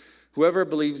this, "Whoever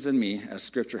believes in me, as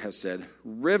Scripture has said,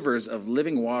 rivers of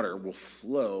living water will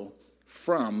flow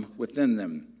from within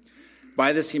them."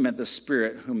 By this he meant the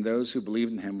Spirit, whom those who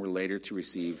believed in him were later to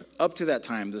receive. Up to that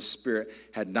time, the Spirit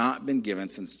had not been given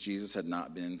since Jesus had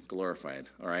not been glorified.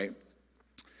 All right?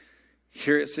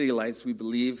 Here at City Lights, we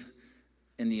believe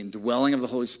in the indwelling of the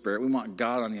Holy Spirit. We want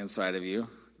God on the inside of you,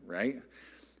 right?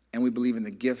 And we believe in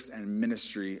the gifts and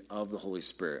ministry of the Holy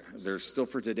Spirit. They're still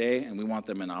for today, and we want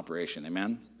them in operation.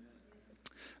 Amen?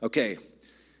 Okay.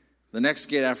 The next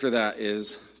gate after that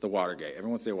is the Watergate.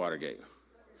 Everyone say Watergate.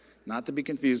 Not to be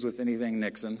confused with anything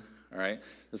Nixon, all right?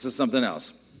 This is something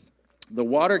else. The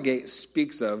Watergate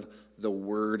speaks of the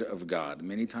Word of God.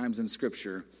 Many times in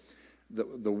Scripture,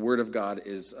 the Word of God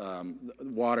is,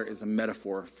 water is a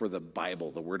metaphor for the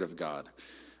Bible, the Word of God.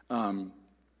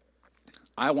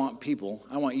 I want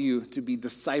you to be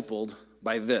discipled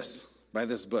by this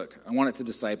book. I want it to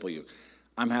disciple you.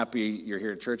 I'm happy you're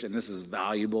here at church, and this is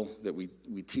valuable that we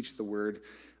teach the Word.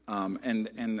 And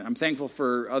I'm thankful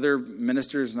for other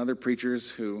ministers and other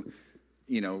preachers who,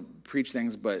 preach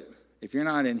things, but if you're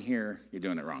not in here, you're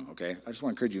doing it wrong, okay? I just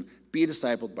want to encourage you, be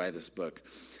discipled by this book.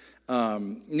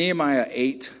 Nehemiah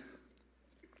 8,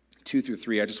 2 through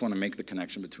 3, I just want to make the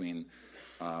connection between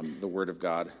the Word of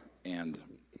God and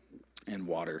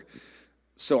water.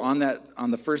 So on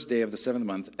the first day of the 7th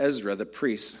month, Ezra, the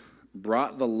priest,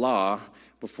 brought the law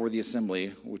before the assembly,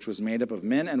 which was made up of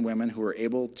men and women who were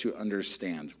able to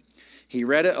understand. He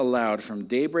read it aloud from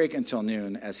daybreak until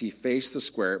noon as he faced the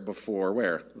square before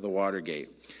where? The water gate,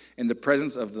 in the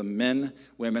presence of the men,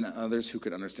 women, and others who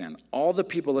could understand. All the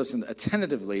people listened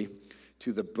attentively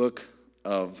to the book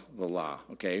of the law,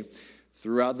 okay?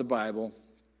 Throughout the Bible,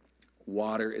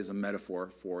 water is a metaphor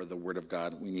for the word of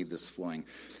God. We need this flowing.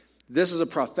 This is a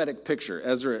prophetic picture.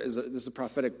 This is a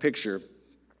prophetic picture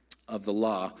of the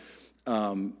law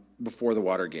before the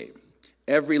water gate.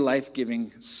 Every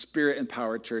life-giving,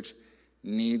 spirit-empowered church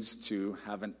needs to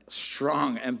have a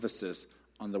strong emphasis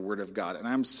on the word of God. And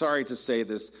I'm sorry to say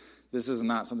this is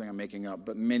not something I'm making up,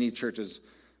 but many churches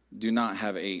do not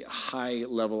have a high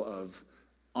level of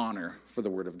honor for the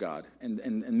word of God.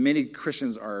 And many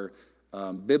Christians are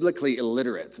biblically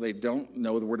illiterate. They don't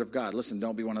know the word of God. Listen,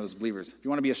 don't be one of those believers. If you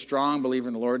want to be a strong believer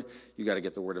in the Lord, you got to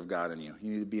get the word of God in you.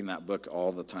 You need to be in that book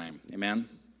all the time. Amen?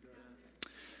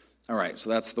 All right, so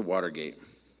that's the water gate.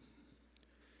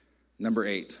 Number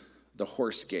 8, the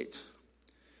horse gate.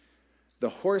 The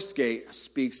horse gate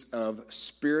speaks of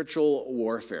spiritual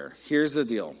warfare. Here's the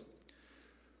deal.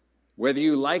 Whether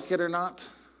you like it or not,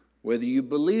 whether you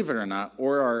believe it or not,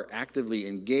 or are actively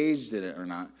engaged in it or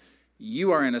not,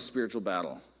 you are in a spiritual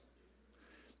battle.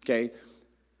 Okay?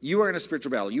 You are in a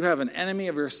spiritual battle. You have an enemy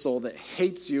of your soul that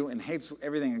hates you and hates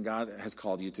everything that God has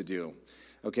called you to do.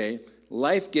 Okay?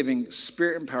 Life-giving,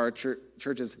 spirit-empowered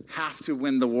churches have to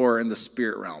win the war in the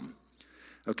spirit realm.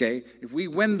 Okay? If we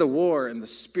win the war in the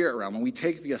spirit realm and we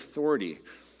take the authority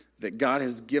that God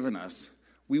has given us,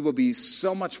 we will be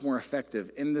so much more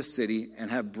effective in this city and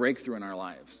have breakthrough in our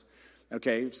lives.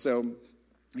 Okay? So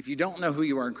if you don't know who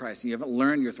you are in Christ and you haven't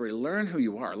learned your authority, learn who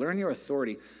you are. Learn your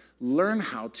authority. Learn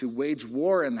how to wage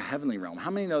war in the heavenly realm. How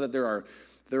many know that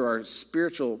there are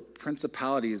spiritual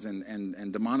principalities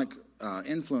and demonic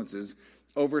influences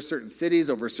over certain cities,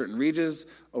 over certain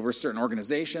regions, over certain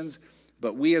organizations?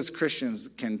 But we as Christians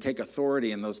can take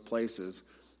authority in those places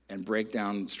and break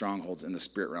down strongholds in the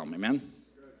spirit realm. Amen?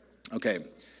 Okay,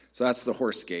 so that's the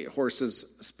horse gate.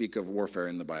 Horses speak of warfare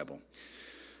in the Bible.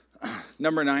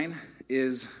 Number 9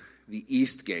 is the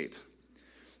east gate.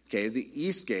 Okay, the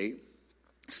east gate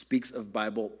speaks of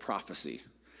Bible prophecy.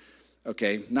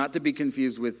 Okay, not to be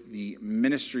confused with the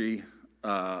ministry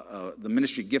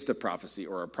gift of prophecy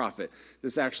or a prophet.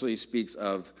 This actually speaks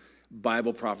of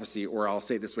Bible prophecy, or I'll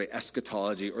say it this way,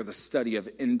 eschatology, or the study of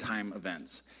end-time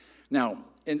events. Now,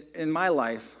 in my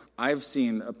life, I've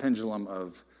seen a pendulum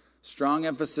of strong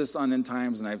emphasis on end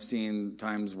times, and I've seen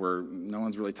times where no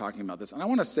one's really talking about this. And I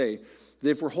want to say that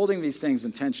if we're holding these things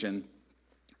in tension,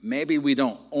 maybe we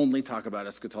don't only talk about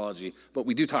eschatology, but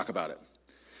we do talk about it.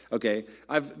 Okay?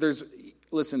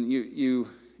 Listen, you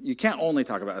can't only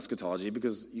talk about eschatology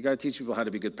because you got to teach people how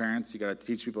to be good parents. You got to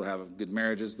teach people how to have good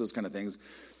marriages, those kind of things.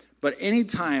 But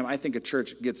anytime I think a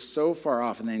church gets so far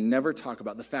off and they never talk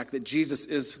about the fact that Jesus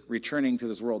is returning to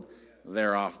this world,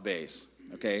 they're off base.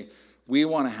 Okay? We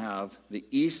want to have the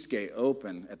east gate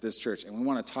open at this church, and we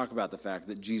want to talk about the fact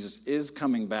that Jesus is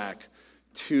coming back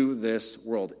to this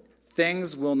world.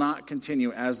 Things will not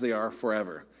continue as they are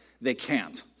forever. They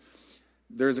can't.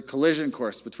 There's a collision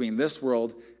course between this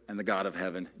world and the God of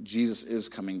heaven. Jesus is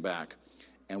coming back,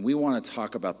 and we want to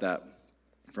talk about that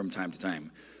from time to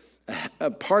time.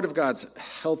 A part of God's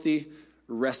healthy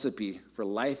recipe for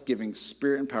life-giving,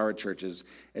 spirit-empowered churches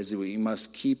is that we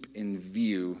must keep in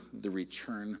view the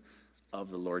return of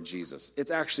the Lord Jesus.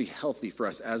 It's actually healthy for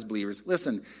us as believers.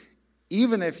 Listen,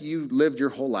 even if you lived your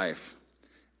whole life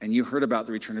and you heard about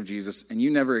the return of Jesus and you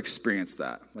never experienced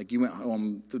that, like you went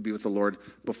home to be with the Lord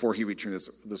before he returned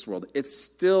to this world, it's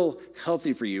still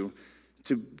healthy for you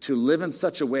to live in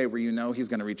such a way where you know he's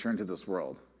going to return to this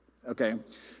world. Okay?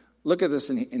 Look at this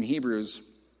in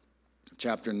Hebrews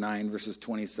chapter 9, verses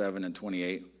 27 and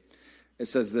 28. It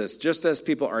says this, just as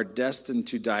people are destined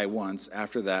to die once,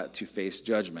 after that to face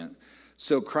judgment,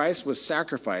 so Christ was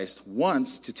sacrificed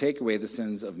once to take away the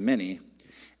sins of many,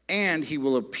 and he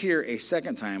will appear a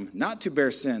second time, not to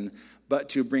bear sin, but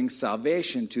to bring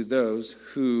salvation to those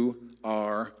who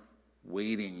are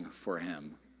waiting for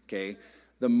him. Okay?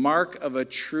 The mark of a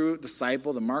true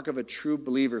disciple, the mark of a true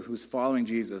believer who's following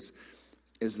Jesus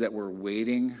is that we're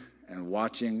waiting and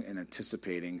watching and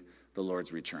anticipating the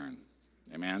Lord's return.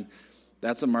 Amen?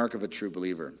 That's a mark of a true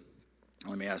believer.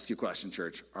 Let me ask you a question,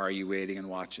 church. Are you waiting and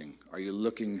watching? Are you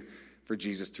looking for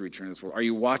Jesus to return to this world? Are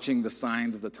you watching the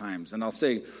signs of the times? And I'll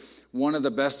say one of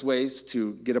the best ways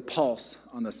to get a pulse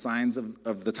on the signs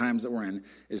of the times that we're in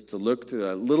is to look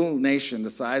to a little nation the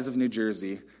size of New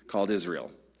Jersey called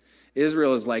Israel.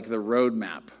 Israel is like the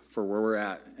roadmap for where we're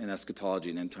at in eschatology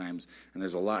and end times, and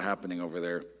there's a lot happening over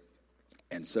there.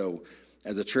 And so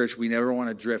as a church, we never want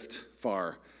to drift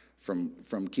far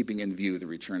from keeping in view the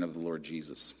return of the Lord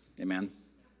Jesus. Amen?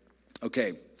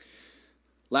 Okay,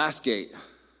 last gate.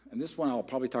 And this one I'll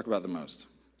probably talk about the most.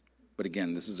 But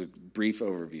again, this is a brief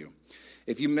overview.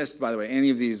 If you missed, by the way, any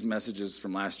of these messages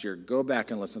from last year, go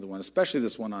back and listen to the one, especially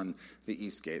this one on the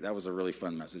East Gate. That was a really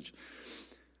fun message.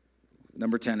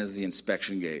 Number 10 is the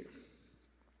inspection gate.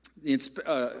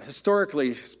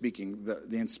 Historically speaking,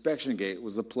 the inspection gate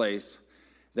was the place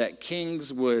that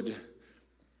kings would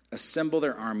assemble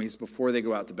their armies before they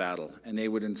go out to battle, and they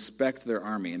would inspect their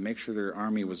army and make sure their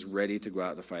army was ready to go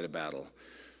out to fight a battle.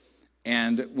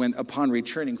 And upon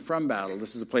returning from battle,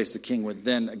 this is a place the king would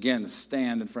then again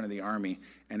stand in front of the army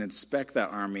and inspect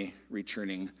that army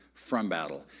returning from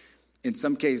battle. In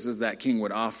some cases, that king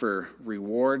would offer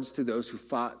rewards to those who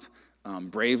fought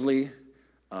bravely,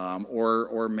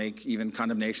 or make even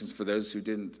condemnations for those who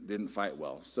didn't fight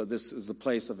well. So this is a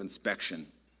place of inspection.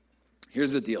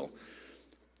 Here's the deal.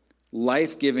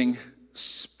 Life-giving,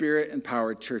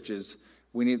 spirit-empowered churches,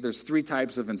 there's 3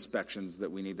 types of inspections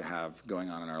that we need to have going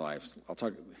on in our lives.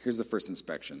 Here's the first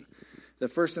inspection. The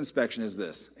first inspection is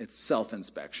this. It's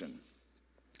self-inspection.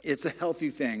 It's a healthy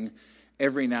thing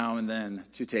every now and then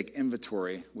to take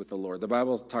inventory with the Lord. The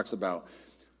Bible talks about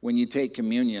when you take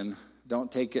communion,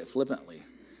 don't take it flippantly.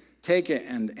 Take it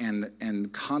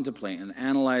and contemplate and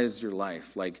analyze your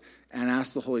life, and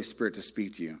ask the Holy Spirit to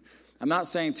speak to you. I'm not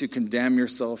saying to condemn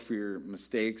yourself for your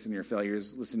mistakes and your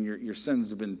failures. Listen, your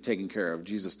sins have been taken care of.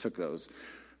 Jesus took those.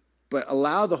 But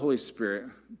allow the Holy Spirit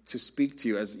to speak to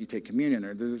you as you take communion.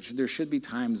 Or there should be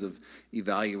times of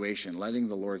evaluation, letting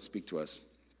the Lord speak to us.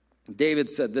 David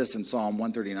said this in Psalm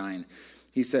 139.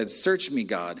 He said, "Search me,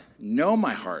 God, know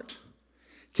my heart.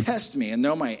 Test me and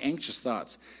know my anxious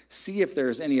thoughts. See if there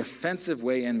is any offensive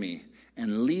way in me,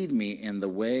 and lead me in the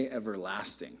way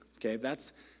everlasting." Okay,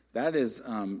 that is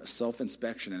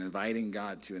self-inspection and inviting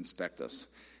God to inspect us.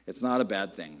 It's not a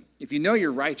bad thing. If you know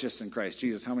you're righteous in Christ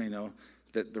Jesus, how many know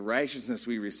that the righteousness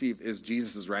we receive is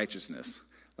Jesus' righteousess?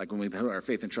 Like when we put our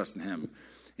faith and trust in him.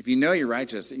 If you know you're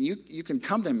righteous, and you can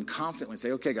come to him confidently and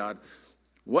say, "Okay, God,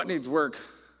 what needs work?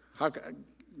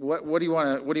 What do you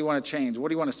want to change? What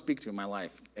do you want to speak to in my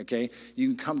life?" Okay, you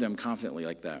can come to him confidently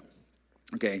like that.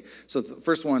 Okay, so the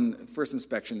first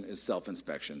inspection is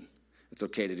self-inspection. It's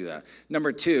okay to do that.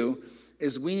 Number 2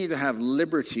 is we need to have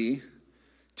liberty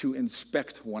to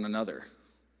inspect one another.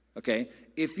 Okay,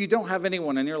 if you don't have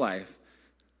anyone in your life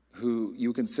who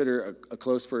you consider a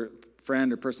close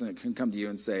friend or person that can come to you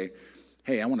and say,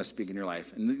 "Hey, I want to speak in your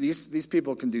life," and these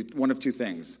people can do one of 2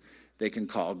 things. They can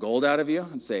call gold out of you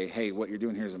and say, "Hey, what you're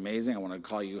doing here is amazing. I want to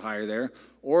call you higher there."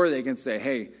 Or they can say,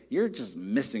 "Hey, you're just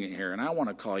missing it here, and I want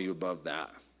to call you above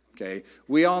that." Okay?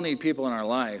 We all need people in our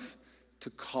life to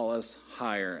call us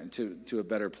higher and to a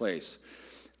better place.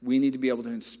 We need to be able to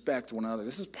inspect one another.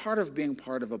 This is part of being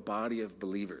part of a body of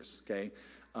believers, okay?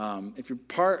 If you're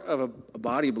part of a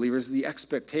body of believers, the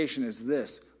expectation is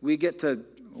this. We get to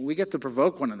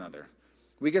provoke one another.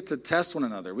 We get to test one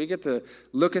another. We get to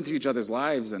look into each other's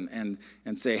lives and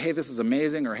say, "Hey, this is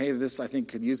amazing," or "Hey, this I think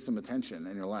could use some attention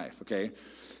in your life," okay?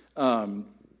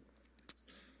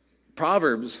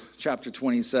 Proverbs chapter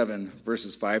 27,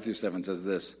 verses 5 through 7 says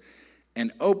this: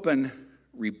 "An open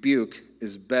rebuke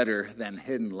is better than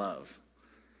hidden love.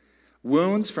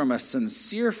 Wounds from a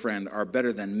sincere friend are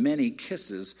better than many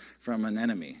kisses from an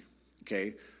enemy."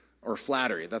 Okay? Or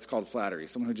flattery. That's called flattery.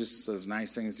 Someone who just says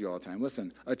nice things to you all the time.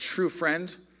 Listen, a true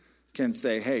friend can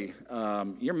say, "Hey,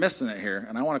 you're missing it here,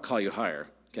 and I want to call you higher."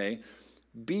 Okay?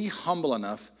 Be humble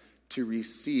enough to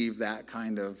receive that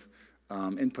kind of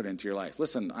input into your life.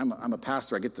 Listen, I'm a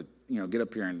pastor. I get to get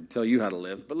up here and tell you how to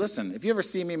live. But listen, if you ever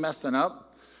see me messing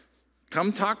up,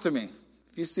 come talk to me.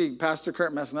 If you see Pastor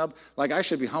Kurt messing up, I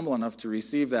should be humble enough to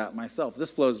receive that myself.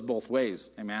 This flows both ways,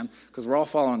 amen? Because we're all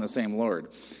following the same Lord.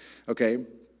 Okay?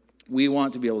 We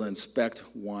want to be able to inspect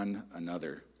one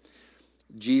another.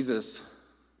 Jesus,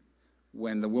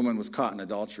 when the woman was caught in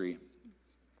adultery,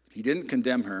 he didn't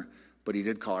condemn her, but he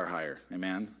did call her higher.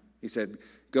 Amen? He said,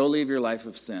 "Go live your life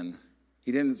of sin."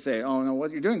 He didn't say, "Oh, no,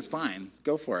 what you're doing is fine.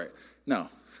 Go for it." No.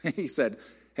 He said,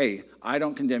 "Hey, I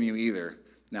don't condemn you either.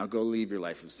 Now go live your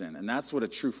life of sin." And that's what a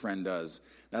true friend does.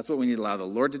 That's what we need to allow the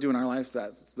Lord to do in our lives.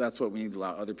 That's what we need to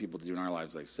allow other people to do in our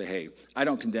lives. Like say, "Hey, I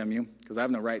don't condemn you because I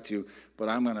have no right to, but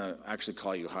I'm going to actually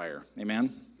call you higher."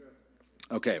 Amen?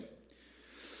 Okay.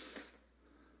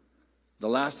 The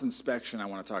last inspection I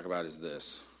want to talk about is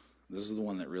this. This is the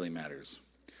one that really matters.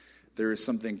 There is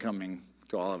something coming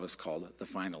to all of us called the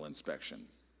final inspection.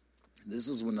 This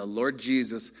is when the Lord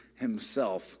Jesus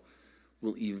himself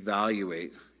will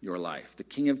evaluate your life. The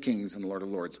King of Kings and the Lord of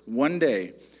Lords. One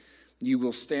day, You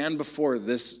will stand before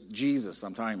this Jesus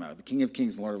I'm talking about, the King of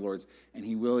Kings, Lord of Lords, and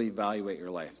he will evaluate your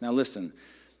life. Now listen,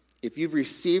 if you've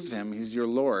received him, he's your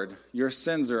Lord, your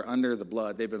sins are under the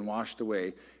blood. They've been washed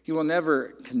away. He will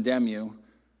never condemn you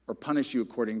or punish you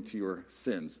according to your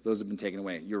sins. Those have been taken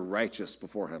away. You're righteous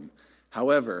before him.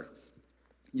 However,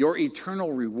 your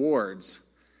eternal rewards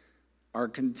are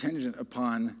contingent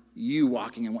upon you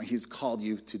walking in what he's called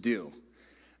you to do.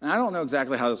 And I don't know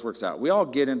exactly how this works out. We all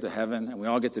get into heaven and we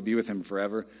all get to be with him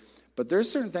forever. But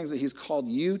there's certain things that he's called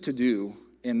you to do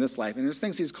in this life. And there's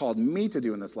things he's called me to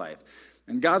do in this life.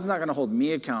 And God's not going to hold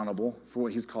me accountable for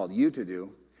what he's called you to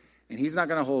do. And he's not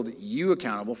going to hold you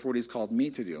accountable for what he's called me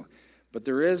to do. But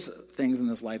there is things in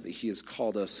this life that he has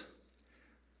called us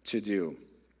to do.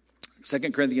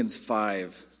 2 Corinthians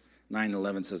 5, 9 and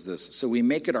 11 says this. So we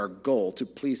make it our goal to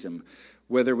please him,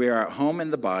 whether we are at home in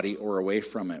the body or away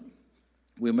from it.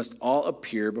 We must all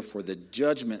appear before the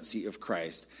judgment seat of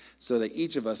Christ, so that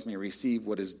each of us may receive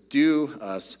what is due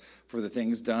us for the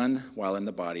things done while in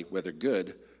the body, whether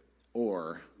good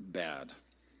or bad.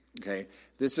 Okay,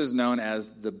 this is known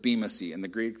as the Bema seat. In the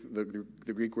Greek,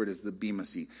 the Greek word is the Bema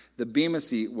seat. The Bema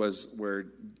seat was where,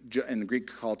 in the Greek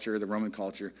culture, the Roman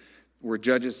culture, where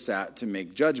judges sat to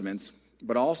make judgments,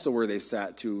 but also where they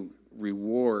sat to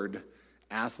reward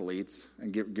athletes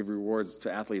and give rewards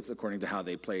to athletes according to how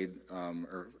they played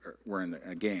or were in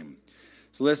a game.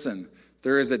 So listen,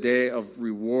 there is a day of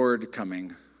reward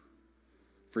coming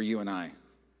for you and I.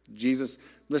 Jesus,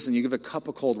 listen, you give a cup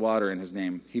of cold water in his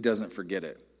name, he doesn't forget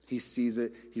it. He sees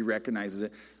it, he recognizes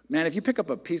it. Man, if you pick up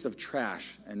a piece of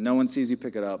trash and no one sees you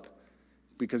pick it up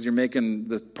because you're making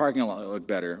the parking lot look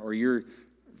better, or you're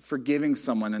forgiving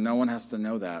someone and no one has to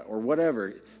know that, or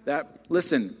whatever,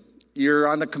 listen, you're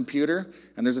on the computer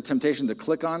and there's a temptation to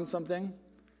click on something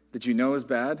that you know is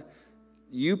bad.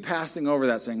 You passing over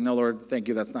that saying, no, Lord, thank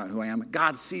you, that's not who I am.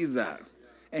 God sees that.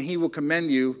 And he will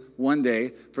commend you one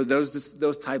day for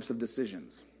those types of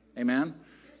decisions. Amen?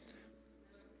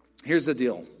 Here's the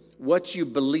deal. What you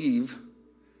believe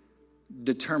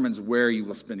determines where you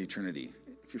will spend eternity.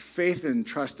 If your faith and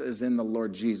trust is in the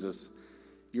Lord Jesus,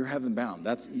 you're heaven bound.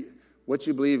 That's what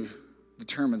you believe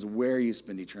determines where you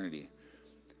spend eternity.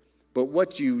 But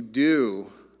what you do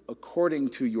according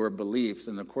to your beliefs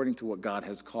and according to what God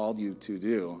has called you to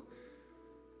do,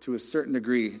 to a certain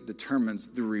degree,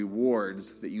 determines the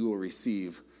rewards that you will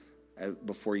receive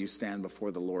before you stand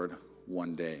before the Lord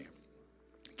one day.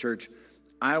 Church,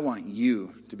 I want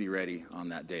you to be ready on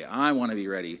that day. I want to be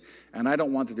ready. And I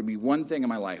don't want there to be one thing in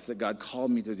my life that God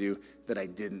called me to do that I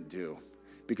didn't do.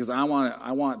 Because I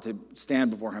want to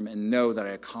stand before him and know that I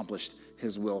accomplished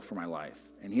his will for my life.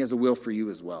 And he has a will for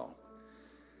you as well.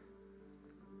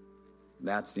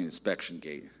 That's the inspection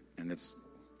gate. And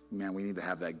we need to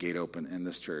have that gate open in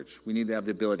this church. We need to have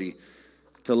the ability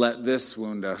to let this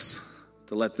wound us,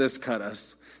 to let this cut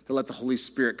us, to let the Holy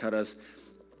Spirit cut us,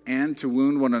 and to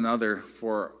wound one another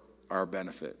for our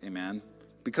benefit. Amen?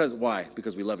 Because why?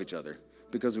 Because we love each other.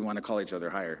 Because we want to call each other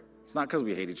higher. It's not because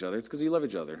we hate each other. It's because we love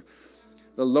each other.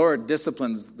 The Lord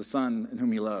disciplines the son in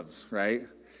whom he loves, right?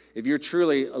 If you're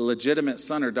truly a legitimate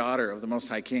son or daughter of the Most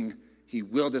High King, he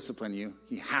will discipline you.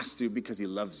 He has to because he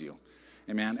loves you.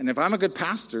 Amen? And if I'm a good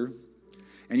pastor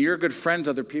and you're a good friend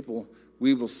to other people,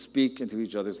 we will speak into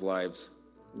each other's lives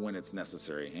when it's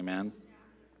necessary. Amen?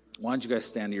 Why don't you guys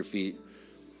stand to your feet?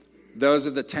 Those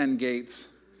are the 10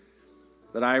 gates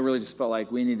that I really just felt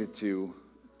like we needed to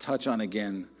touch on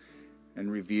again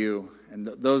and review. And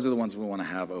those are the ones we want to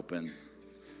have open.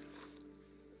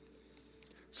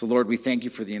 So, Lord, we thank you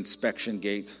for the inspection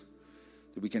gate,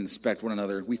 that we can inspect one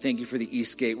another. We thank you for the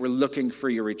east gate. We're looking for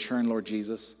your return, Lord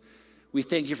Jesus. We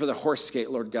thank you for the horse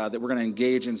gate, Lord God, that we're going to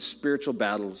engage in spiritual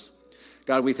battles.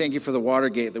 God, we thank you for the water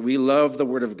gate, that we love the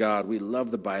word of God. We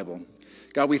love the Bible.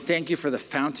 God, we thank you for the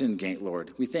fountain gate,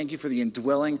 Lord. We thank you for the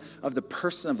indwelling of the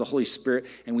person of the Holy Spirit,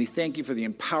 and we thank you for the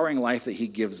empowering life that he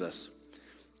gives us.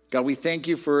 God, we thank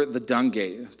you for the dung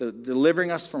gate,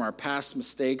 delivering us from our past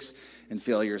mistakes and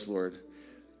failures, Lord,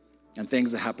 and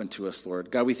things that happen to us,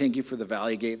 Lord. God, we thank you for the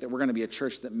valley gate, that we're going to be a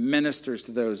church that ministers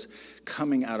to those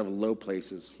coming out of low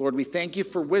places. Lord, we thank you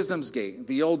for wisdom's gate,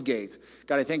 the old gate.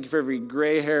 God, I thank you for every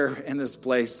gray hair in this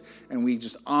place, and we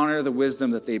just honor the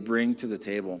wisdom that they bring to the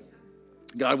table.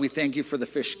 God, we thank you for the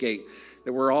fish gate,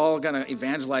 that we're all going to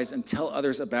evangelize and tell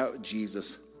others about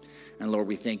Jesus. And Lord,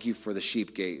 we thank you for the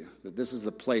sheep gate, that this is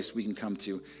the place we can come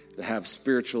to have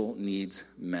spiritual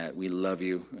needs met. We love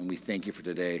you, and we thank you for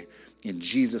today. In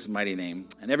Jesus' mighty name.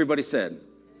 And everybody said,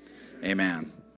 amen.